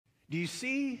Do you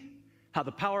see how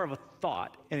the power of a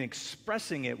thought and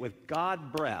expressing it with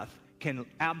God breath can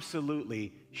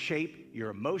absolutely shape your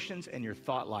emotions and your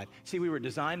thought life? See, we were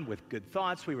designed with good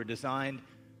thoughts. We were designed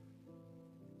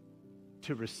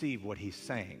to receive what he's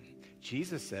saying.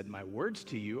 Jesus said, my words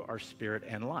to you are spirit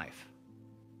and life.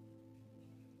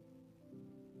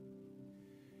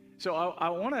 So I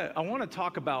want to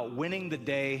talk about winning the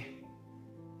day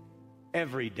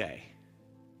every day,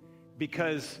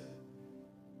 because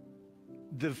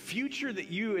the future that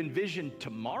you envision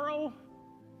tomorrow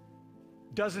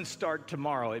doesn't start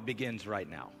tomorrow. It begins right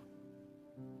now.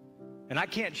 And I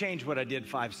can't change what I did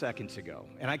 5 seconds ago.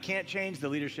 And I can't change the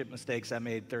leadership mistakes I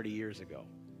made 30 years ago.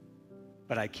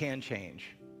 But I can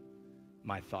change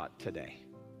my thought today.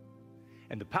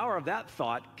 And the power of that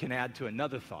thought can add to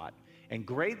another thought. And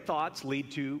great thoughts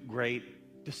lead to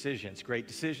great decisions. Great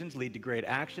decisions lead to great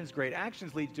actions. Great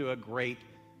actions lead to a great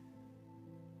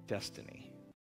destiny.